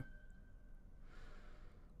need to.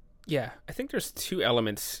 Yeah, I think there's two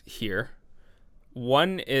elements here.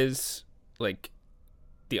 One is like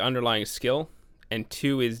the underlying skill, and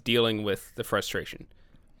two is dealing with the frustration.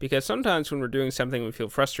 Because sometimes when we're doing something we feel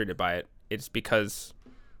frustrated by it, it's because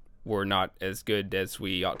we're not as good as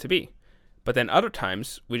we ought to be. But then other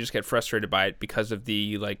times we just get frustrated by it because of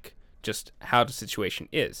the like just how the situation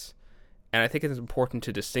is. And I think it's important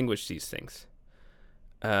to distinguish these things.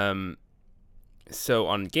 So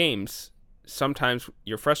on games, sometimes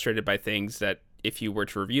you're frustrated by things that if you were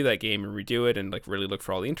to review that game and redo it and like really look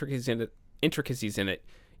for all the intricacies in it,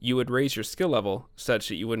 you would raise your skill level such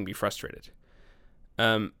that you wouldn't be frustrated.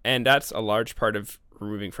 And that's a large part of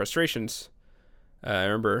removing frustrations. I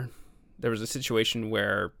remember there was a situation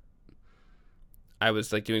where I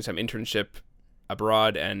was like doing some internship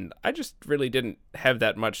abroad and I just really didn't have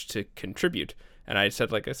that much to contribute. And I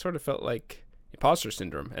said like, I sort of felt like imposter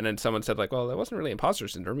syndrome. And then someone said like, well, that wasn't really imposter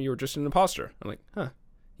syndrome. You were just an imposter. I'm like, huh,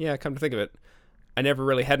 yeah, come to think of it. I never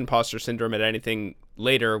really had imposter syndrome at anything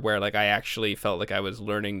later where like I actually felt like I was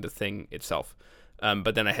learning the thing itself.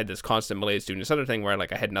 But then I had this constant malaise doing this other thing where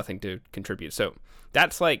like I had nothing to contribute. So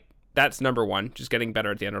that's number one, just getting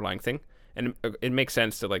better at the underlying thing. And it makes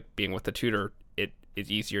sense that like being with the tutor, it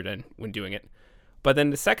is easier than when doing it. But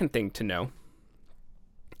then the second thing to know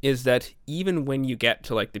is that even when you get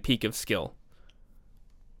to like the peak of skill,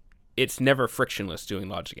 it's never frictionless doing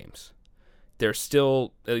logic games. They're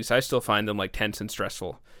still, at least I still find them like tense and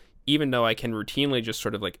stressful, even though I can routinely just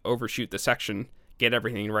sort of like overshoot the section, get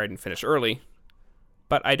everything right and finish early.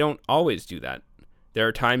 But I don't always do that. There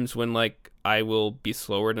are times when like I will be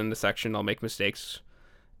slower than the section, I'll make mistakes.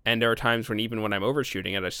 And there are times when even when I'm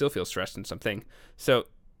overshooting it, I still feel stressed in something. So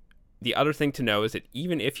the other thing to know is that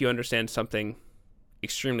even if you understand something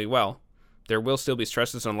extremely well, there will still be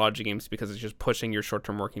stresses on logic games because it's just pushing your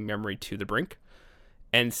short-term working memory to the brink.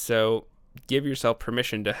 And so give yourself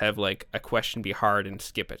permission to have like a question be hard and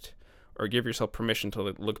skip it, or give yourself permission to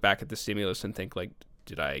look back at the stimulus and think like,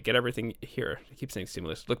 did I get everything here? I keep saying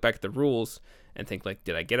stimulus. Look back at the rules and think like,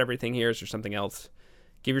 did I get everything here? Is there something else?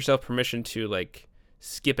 Give yourself permission to like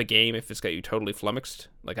skip a game if it's got you totally flummoxed.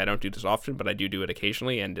 Like, I don't do this often, but I do it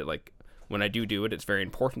occasionally, and like when I do it, it's very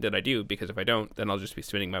important that I do, because if I don't, then I'll just be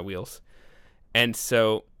spinning my wheels. And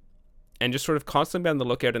so, and just sort of constantly be on the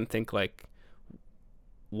lookout and think like,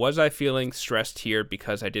 was I feeling stressed here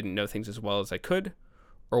because I didn't know things as well as I could?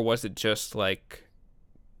 Or was it just like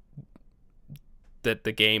that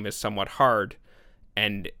the game is somewhat hard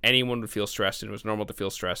and anyone would feel stressed and it was normal to feel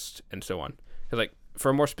stressed and so on? Because like,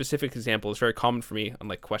 for a more specific example, it's very common for me on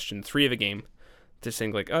like question 3 of a game to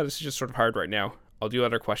think like, oh, this is just sort of hard right now. I'll do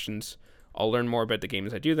other questions. I'll learn more about the game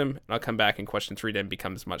as I do them, and I'll come back and question 3 then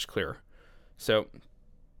becomes much clearer. So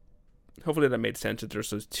hopefully that made sense, that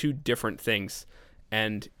there's those two different things,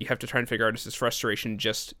 and you have to try and figure out, is this frustration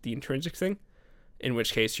just the intrinsic thing? In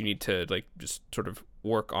which case you need to like just sort of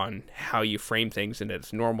work on how you frame things and that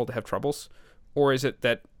it's normal to have troubles. Or is it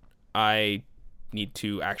that I need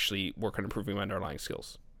to actually work on improving my underlying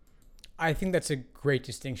skills? I think that's a great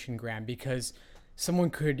distinction, Graham, because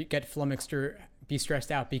someone could get flummoxed or be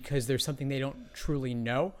stressed out because there's something they don't truly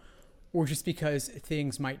know, or just because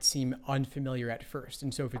things might seem unfamiliar at first.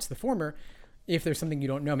 And so if it's the former, if there's something you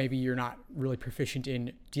don't know, maybe you're not really proficient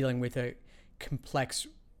in dealing with a complex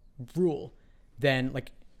rule, then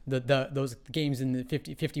like those games in the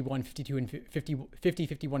 50, 51, 52, and 50, 50,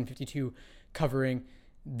 51, 52 covering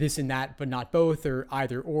this and that, but not both, or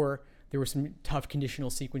either or, there were some tough conditional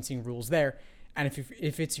sequencing rules there. And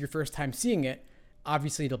if it's your first time seeing it,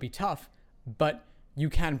 obviously it'll be tough, but you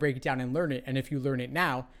can break it down and learn it. And if you learn it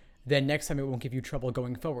now, then next time it won't give you trouble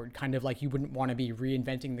going forward. Kind of like you wouldn't want to be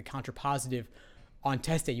reinventing the contrapositive on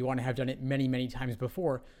test day. You want to have done it many, many times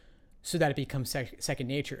before so that it becomes second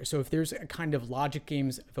nature. So if there's a kind of logic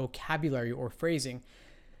games vocabulary or phrasing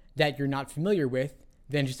that you're not familiar with,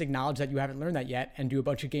 then just acknowledge that you haven't learned that yet and do a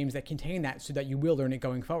bunch of games that contain that so that you will learn it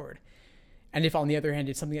going forward. And if on the other hand,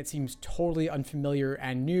 it's something that seems totally unfamiliar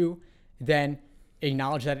and new, then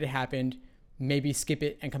acknowledge that it happened, maybe skip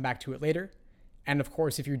it and come back to it later. And of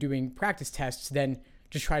course, if you're doing practice tests, then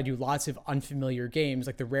just try to do lots of unfamiliar games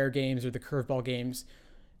like the rare games or the curveball games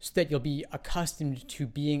so that you'll be accustomed to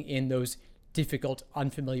being in those difficult,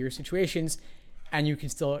 unfamiliar situations and you can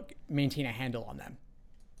still maintain a handle on them.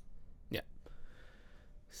 Yeah.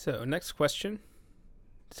 So next question.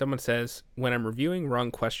 Someone says, when I'm reviewing wrong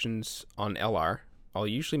questions on LR, I'll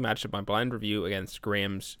usually match up my blind review against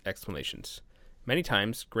Graham's explanations. Many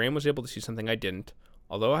times, Graham was able to see something I didn't,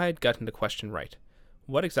 although I had gotten the question right.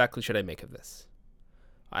 What exactly should I make of this?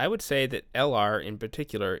 I would say that LR in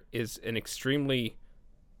particular is an extremely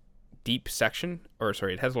deep section,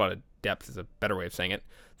 it has a lot of depth is a better way of saying it,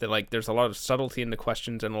 that like there's a lot of subtlety in the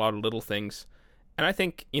questions and a lot of little things. And I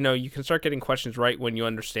think, you can start getting questions right when you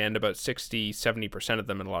understand about 60, 70% of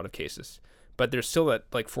them in a lot of cases. But there's still that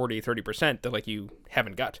like 40, 30% that like you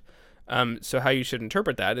haven't got. So how you should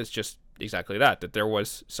interpret that is just exactly that there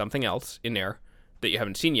was something else in there that you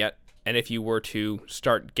haven't seen yet. And if you were to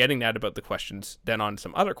start getting that about the questions, then on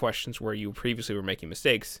some other questions where you previously were making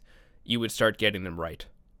mistakes, you would start getting them right.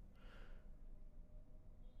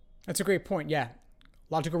 That's a great point. Yeah.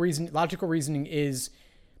 Logical reasoning is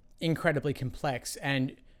incredibly complex,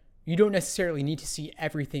 and you don't necessarily need to see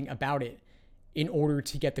everything about it in order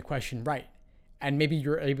to get the question right. And maybe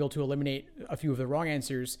you're able to eliminate a few of the wrong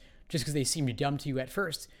answers just because they seemed dumb to you at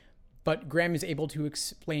first. But Graham is able to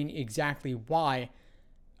explain exactly why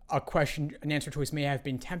an answer choice may have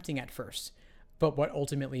been tempting at first, but what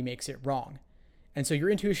ultimately makes it wrong. And so your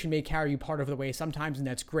intuition may carry you part of the way sometimes, and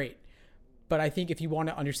that's great. But I think if you want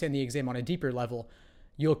to understand the exam on a deeper level,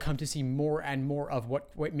 you'll come to see more and more of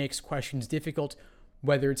what makes questions difficult,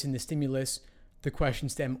 whether it's in the stimulus, the question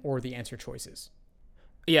stem, or the answer choices.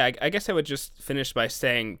 Yeah, I guess I would just finish by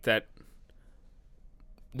saying that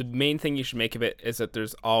the main thing you should make of it is that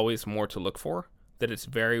there's always more to look for, that it's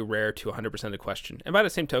very rare to 100% a question. And by the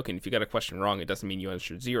same token, if you got a question wrong, it doesn't mean you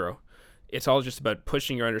answered 0. It's all just about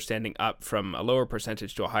pushing your understanding up from a lower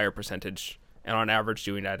percentage to a higher percentage, and on average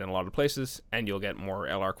doing that in a lot of places, and you'll get more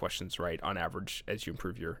LR questions right on average as you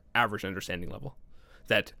improve your average understanding level.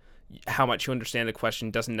 That how much you understand a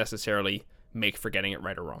question doesn't necessarily make for getting it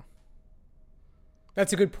right or wrong.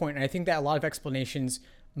 That's a good point. And I think that a lot of explanations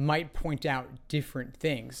might point out different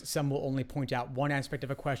things. Some will only point out one aspect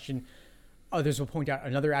of a question. Others will point out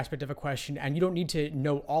another aspect of a question. And you don't need to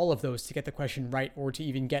know all of those to get the question right or to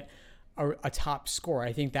even get a top score.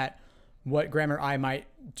 I think that What Graham or I might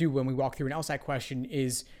do when we walk through an LSAT question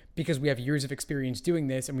is, because we have years of experience doing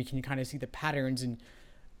this and we can kind of see the patterns and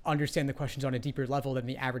understand the questions on a deeper level than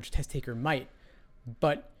the average test taker might.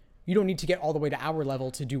 But you don't need to get all the way to our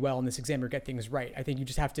level to do well in this exam or get things right. I think you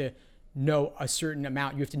just have to know a certain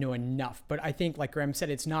amount. You have to know enough. But I think, like Graham said,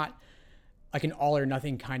 it's not like an all or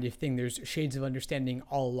nothing kind of thing. There's shades of understanding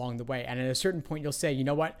all along the way. And at a certain point, you'll say, you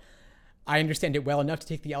know what? I understand it well enough to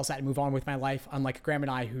take the LSAT and move on with my life, unlike Graham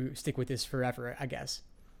and I, who stick with this forever, I guess.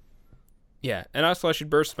 Yeah, and also I should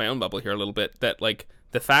burst my own bubble here a little bit, that like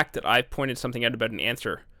the fact that I pointed something out about an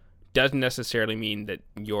answer doesn't necessarily mean that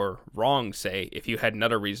you're wrong, say, if you had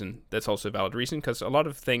another reason that's also a valid reason, because a lot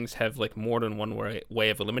of things have like more than one way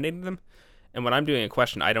of eliminating them. And when I'm doing a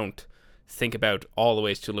question, I don't think about all the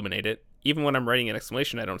ways to eliminate it. Even when I'm writing an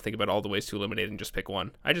explanation, I don't think about all the ways to eliminate it and just pick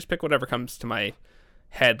one. I just pick whatever comes to my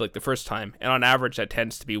head like the first time. And on average, that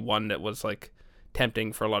tends to be one that was like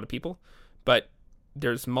tempting for a lot of people. But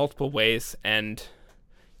there's multiple ways, and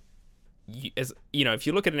as you know, if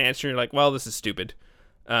you look at an answer and you're like, well, this is stupid,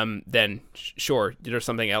 then sure, there's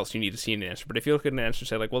something else you need to see in an answer. But if you look at an answer and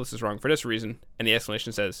say like, well, this is wrong for this reason, and the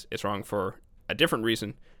explanation says it's wrong for a different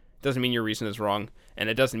reason, it doesn't mean your reason is wrong, and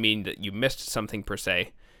it doesn't mean that you missed something per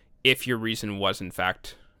se, if your reason was in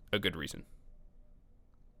fact a good reason.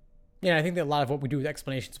 Yeah, I think that a lot of what we do with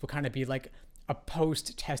explanations will kind of be like a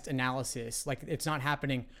post-test analysis. Like, it's not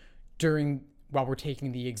happening while we're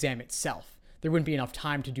taking the exam itself. There wouldn't be enough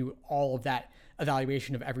time to do all of that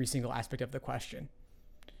evaluation of every single aspect of the question.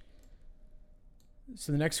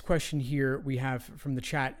 So the next question here we have from the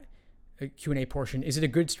chat Q&A portion: is it a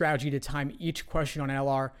good strategy to time each question on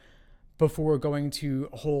LR before going to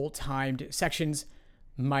whole timed sections?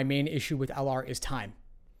 My main issue with LR is time.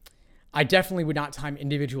 I definitely would not time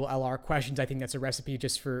individual LR questions. I think that's a recipe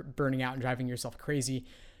just for burning out and driving yourself crazy.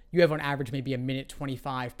 You have on average maybe a minute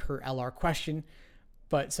 25 per LR question,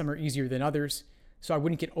 but some are easier than others. So I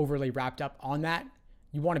wouldn't get overly wrapped up on that.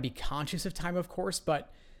 You want to be conscious of time, of course,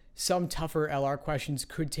 but some tougher LR questions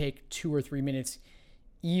could take 2 or 3 minutes,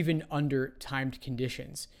 even under timed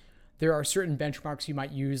conditions. There are certain benchmarks you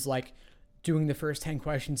might use, like doing the first 10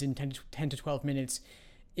 questions in 10 to 12 minutes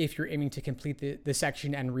if you're aiming to complete the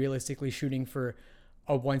section and realistically shooting for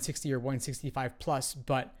a 160 or 165 plus.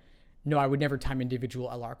 But no, I would never time individual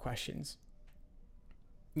LR questions.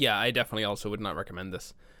 Yeah, I definitely also would not recommend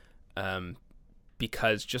this.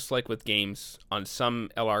 Because just like with games, on some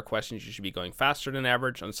LR questions you should be going faster than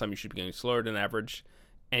average, on some you should be going slower than average.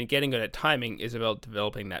 And getting good at timing is about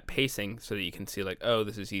developing that pacing so that you can see like, oh,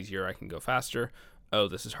 this is easier, I can go faster. Oh,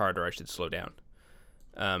 this is harder, I should slow down.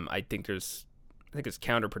 I think it's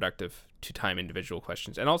counterproductive to time individual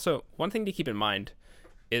questions. And also, one thing to keep in mind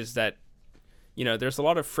is that, you know, there's a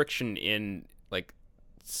lot of friction in like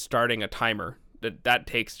starting a timer. That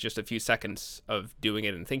takes just a few seconds of doing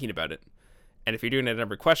it and thinking about it. And if you're doing it at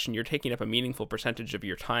every question, you're taking up a meaningful percentage of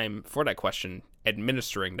your time for that question,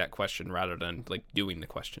 administering that question rather than like doing the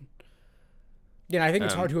question. Yeah, I think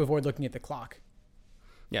it's hard to avoid looking at the clock.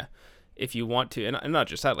 Yeah. If you want to, and not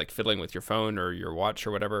just that, like fiddling with your phone or your watch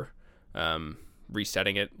or whatever,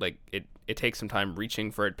 resetting it, like it takes some time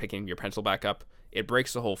reaching for it, picking your pencil back up. It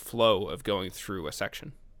breaks the whole flow of going through a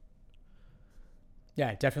section.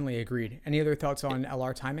 Yeah, definitely agreed. Any other thoughts on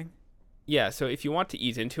LR timing? Yeah, so if you want to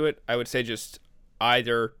ease into it, I would say just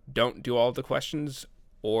either don't do all the questions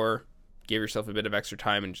or give yourself a bit of extra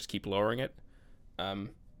time and just keep lowering it.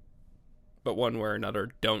 But one way or another,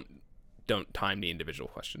 don't time the individual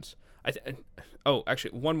questions.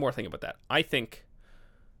 Actually, one more thing about that. I think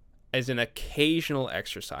as an occasional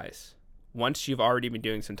exercise, once you've already been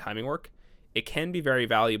doing some timing work, it can be very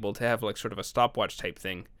valuable to have like sort of a stopwatch type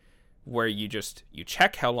thing where you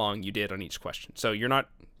check how long you did on each question. So you're not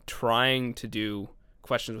trying to do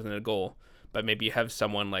questions within a goal, but maybe you have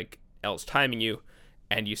someone like else timing you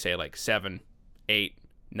and you say like 7, 8,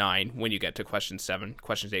 9 when you get to question 7,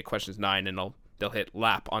 questions 8, questions 9, and they'll hit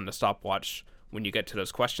lap on the stopwatch when you get to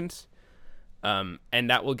those questions. And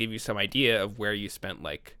that will give you some idea of where you spent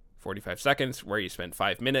like 45 seconds, where you spent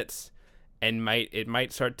 5 minutes, and it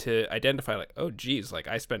might start to identify like, oh geez, like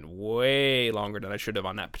I spent way longer than I should have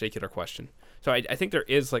on that particular question. So I think there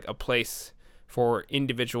is like a place for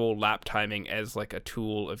individual lap timing as like a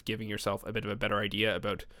tool of giving yourself a bit of a better idea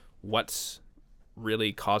about what's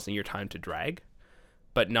really causing your time to drag,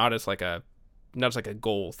 but not as like a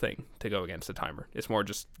goal thing to go against the timer. It's more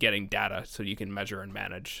just getting data so you can measure and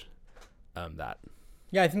manage that.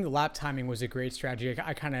 Yeah, I think the lap timing was a great strategy.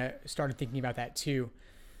 I kind of started thinking about that too.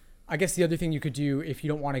 I guess the other thing you could do if you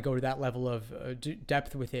don't want to go to that level of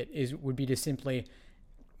depth with it would be to simply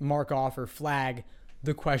mark off or flag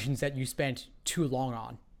the questions that you spent too long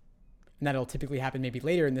on. and that'll typically happen maybe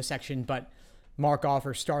later in the section, but mark off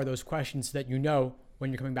or star those questions so that you know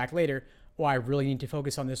when you're coming back later, oh, I really need to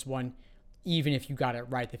focus on this one, even if you got it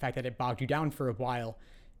right. The fact that it bogged you down for a while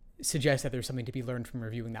suggests that there's something to be learned from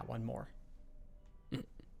reviewing that one more.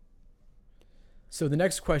 So the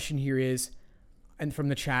next question here is, and from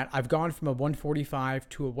the chat, I've gone from a 145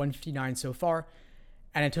 to a 159 so far,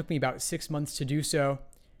 and it took me about 6 months to do so.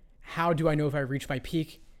 How do I know if I've reached my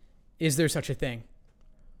peak? Is there such a thing?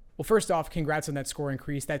 Well, first off, congrats on that score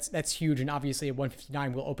increase. That's huge, and obviously a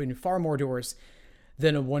 159 will open far more doors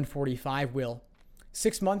than a 145 will.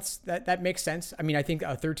 6 months, that makes sense. I mean, I think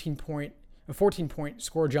a 14-point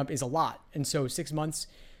score jump is a lot, and so 6 months,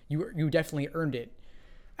 you definitely earned it.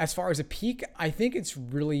 As far as a peak, I think it's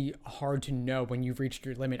really hard to know when you've reached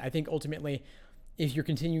your limit. I think ultimately, if you're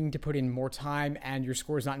continuing to put in more time and your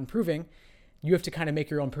score is not improving, you have to kind of make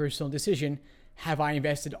your own personal decision. Have I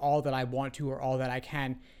invested all that I want to or all that I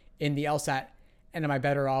can in the LSAT? And am I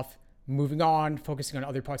better off moving on, focusing on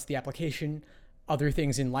other parts of the application, other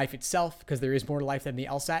things in life itself, because there is more to life than the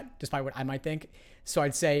LSAT, despite what I might think. So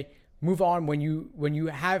I'd say move on when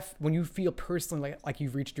you feel personally like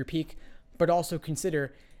you've reached your peak, but also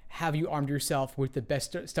consider, have you armed yourself with the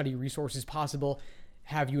best study resources possible?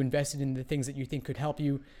 Have you invested in the things that you think could help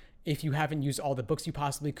you? If you haven't used all the books you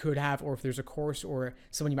possibly could have, or if there's a course or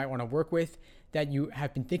someone you might want to work with that you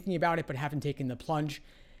have been thinking about it but haven't taken the plunge,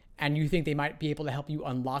 and you think they might be able to help you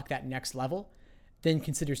unlock that next level, then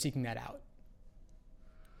consider seeking that out.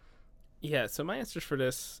 Yeah, so my answers for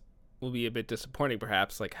this will be a bit disappointing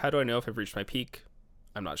perhaps. Like, how do I know if I've reached my peak?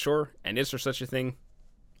 I'm not sure. And is there such a thing?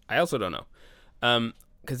 I also don't know.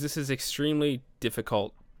 Because this is extremely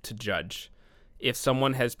difficult to judge. If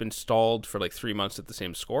someone has been stalled for like 3 months at the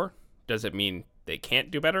same score, does it mean they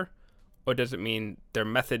can't do better? Or does it mean their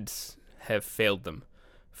methods have failed them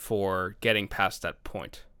for getting past that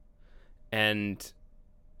point? And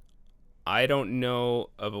I don't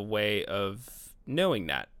know of a way of knowing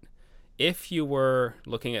that. If you were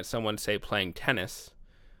looking at someone, say, playing tennis,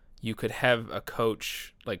 you could have a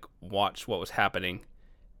coach like watch what was happening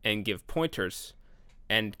and give pointers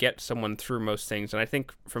and get someone through most things. And I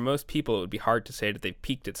think for most people, it would be hard to say that they've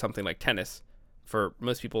peaked at something like tennis. For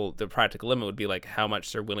most people, the practical limit would be like how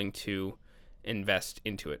much they're willing to invest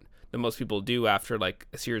into it. That most people do after like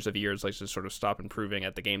a series of years, like just sort of stop improving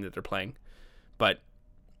at the game that they're playing. But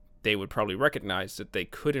they would probably recognize that they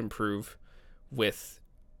could improve with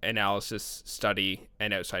analysis, study,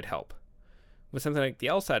 and outside help. With something like the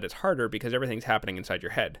LSAT, it's harder because everything's happening inside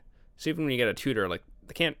your head. So even when you get a tutor, like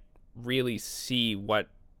they can't really see what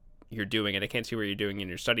you're doing, and they can't see what you're doing in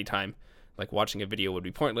your study time. Like watching a video would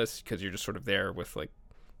be pointless because you're just sort of there with like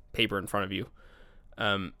paper in front of you.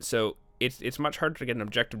 So it's much harder to get an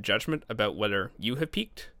objective judgment about whether you have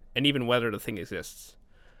peaked and even whether the thing exists.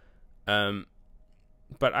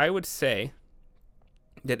 But I would say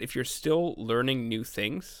that if you're still learning new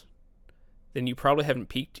things, then you probably haven't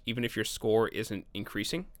peaked, even if your score isn't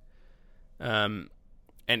increasing. And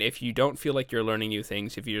if you don't feel like you're learning new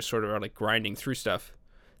things, if you just sort of are like grinding through stuff,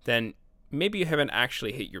 then maybe you haven't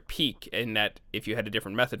actually hit your peak, and that if you had a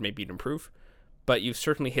different method, maybe you'd improve. But you've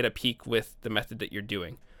certainly hit a peak with the method that you're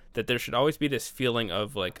doing. That there should always be this feeling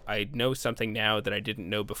of like, I know something now that I didn't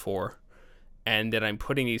know before, and that I'm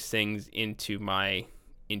putting these things into my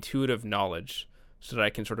intuitive knowledge so that I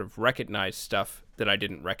can sort of recognize stuff that I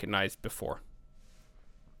didn't recognize before.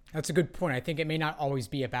 That's a good point. I think it may not always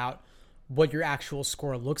be about what your actual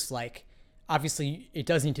score looks like. Obviously, it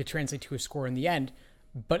does need to translate to a score in the end,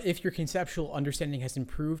 but if your conceptual understanding has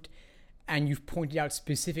improved and you've pointed out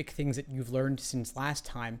specific things that you've learned since last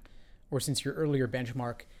time or since your earlier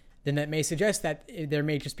benchmark, then that may suggest that there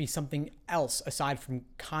may just be something else aside from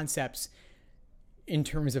concepts in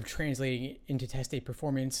terms of translating into test day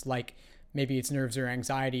performance, like maybe it's nerves or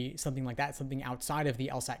anxiety, something like that, something outside of the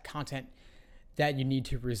LSAT content that you need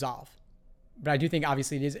to resolve. But I do think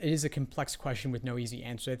obviously it is a complex question with no easy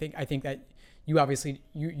answer. I think that you obviously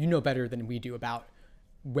you know better than we do about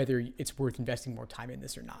whether it's worth investing more time in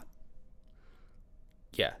this or not.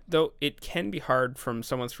 Yeah, though it can be hard from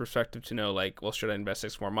someone's perspective to know, like, well, should I invest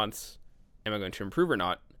 6 more months? Am I going to improve or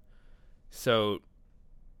not? So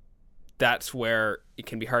that's where it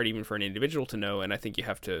can be hard even for an individual to know, and I think you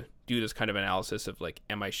have to do this kind of analysis of, like,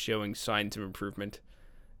 am I showing signs of improvement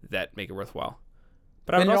that make it worthwhile?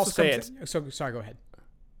 But I would also say... Sorry, go ahead.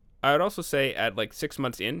 I would also say at, like, 6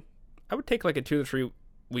 months in, I would take, like, a 2 to 3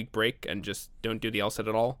 week break and just don't do the LSAT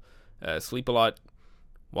at all. Sleep a lot,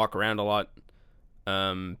 walk around a lot,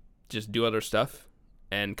 just do other stuff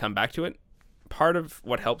and come back to it. Part of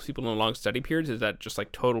what helps people in long study periods is that just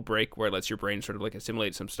like total break where it lets your brain sort of like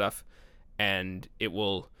assimilate some stuff, and it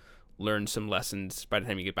will learn some lessons by the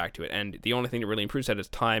time you get back to it. And the only thing that really improves that is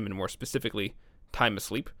time, and more specifically, time of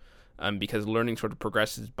sleep, because learning sort of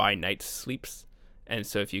progresses by night sleeps. And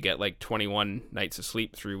so if you get like 21 nights of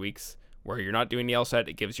sleep, 3 weeks, where you're not doing the LSAT,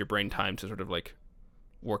 it gives your brain time to sort of like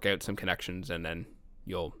work out some connections, and then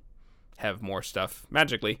you'll have more stuff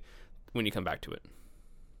magically when you come back to it.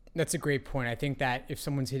 That's a great point. I think that if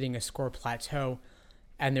someone's hitting a score plateau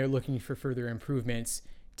and they're looking for further improvements,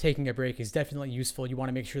 taking a break is definitely useful. You want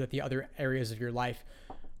to make sure that the other areas of your life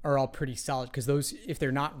are all pretty solid, because those, if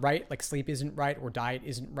they're not right, like sleep isn't right or diet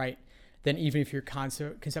isn't right, then even if your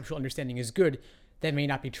conceptual understanding is good, that may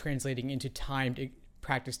not be translating into timed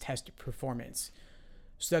practice test performance.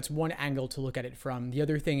 So that's one angle to look at it from. The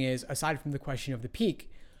other thing is, aside from the question of the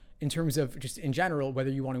peak, in terms of just in general,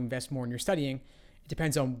 whether you want to invest more in your studying, it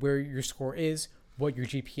depends on where your score is, what your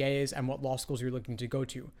GPA is, and what law schools you're looking to go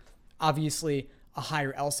to. Obviously, a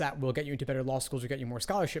higher LSAT will get you into better law schools or get you more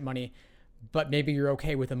scholarship money, but maybe you're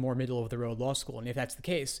okay with a more middle of the road law school. And if that's the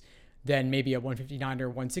case, then maybe a 159 or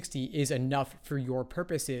 160 is enough for your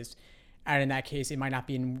purposes. And in that case, it might not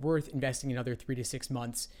be worth investing another 3 to 6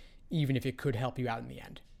 months, even if it could help you out in the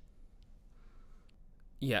end.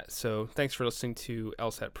 Yeah, so thanks for listening to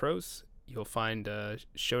LSAT Pros. You'll find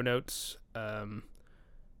show notes. Sorry,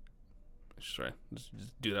 let's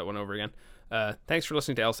just do that one over again. Thanks for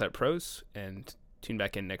listening to LSAT Pros, and tune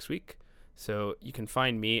back in next week. So you can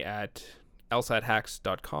find me at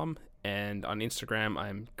lsathacks.com, and on Instagram,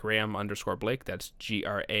 I'm Graham_Blake. That's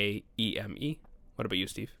GRAEME. What about you,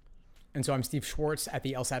 Steve? And so I'm Steve Schwartz at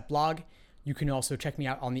the LSAT blog. You can also check me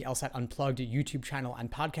out on the LSAT Unplugged YouTube channel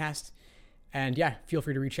and podcast. And yeah, feel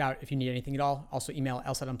free to reach out if you need anything at all. Also email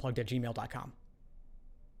lsatunplugged@gmail.com.